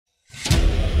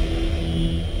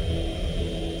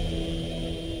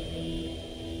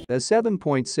A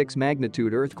 7.6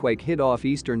 magnitude earthquake hit off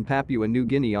eastern Papua New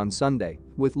Guinea on Sunday,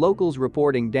 with locals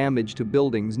reporting damage to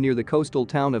buildings near the coastal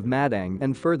town of Madang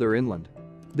and further inland.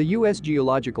 The U.S.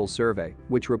 Geological Survey,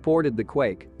 which reported the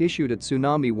quake, issued a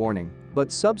tsunami warning, but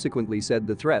subsequently said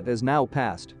the threat has now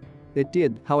passed. It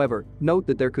did, however, note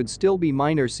that there could still be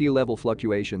minor sea level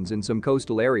fluctuations in some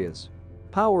coastal areas.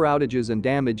 Power outages and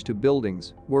damage to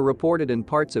buildings were reported in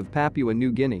parts of Papua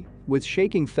New Guinea, with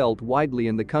shaking felt widely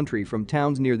in the country from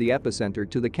towns near the epicenter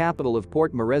to the capital of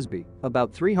Port Moresby,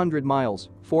 about 300 miles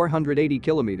 (480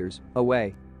 kilometers)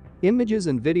 away. Images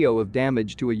and video of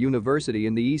damage to a university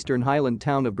in the eastern highland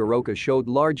town of Goroka showed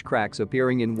large cracks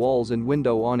appearing in walls and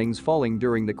window awnings falling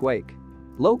during the quake.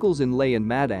 Locals in Leh and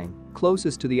Madang,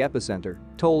 closest to the epicenter,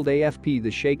 told AFP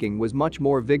the shaking was much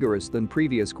more vigorous than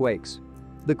previous quakes.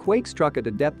 The quake struck at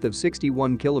a depth of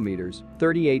 61 kilometers,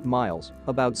 38 miles,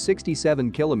 about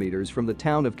 67 kilometers from the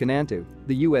town of Kanantu,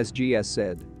 the USGS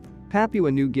said. Papua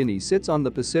New Guinea sits on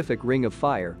the Pacific Ring of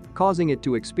Fire, causing it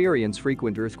to experience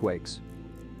frequent earthquakes.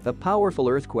 A powerful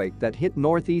earthquake that hit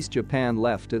northeast Japan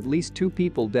left at least 2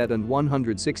 people dead and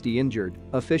 160 injured,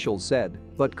 officials said,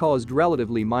 but caused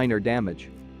relatively minor damage.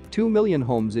 2 million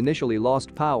homes initially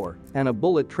lost power, and a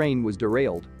bullet train was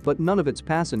derailed, but none of its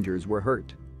passengers were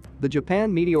hurt. The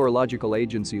Japan Meteorological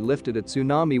Agency lifted a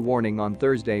tsunami warning on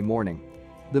Thursday morning.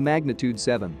 The magnitude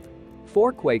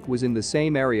 7.4 quake was in the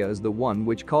same area as the one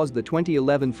which caused the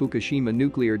 2011 Fukushima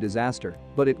nuclear disaster,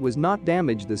 but it was not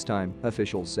damaged this time,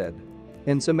 officials said.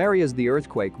 In some areas the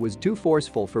earthquake was too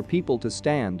forceful for people to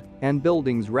stand, and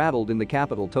buildings rattled in the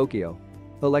capital Tokyo.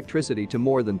 Electricity to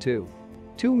more than 2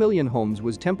 million homes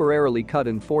was temporarily cut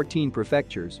in 14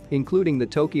 prefectures, including the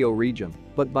Tokyo region,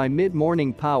 but by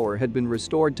mid-morning power had been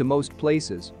restored to most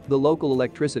places, the local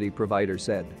electricity provider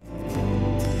said.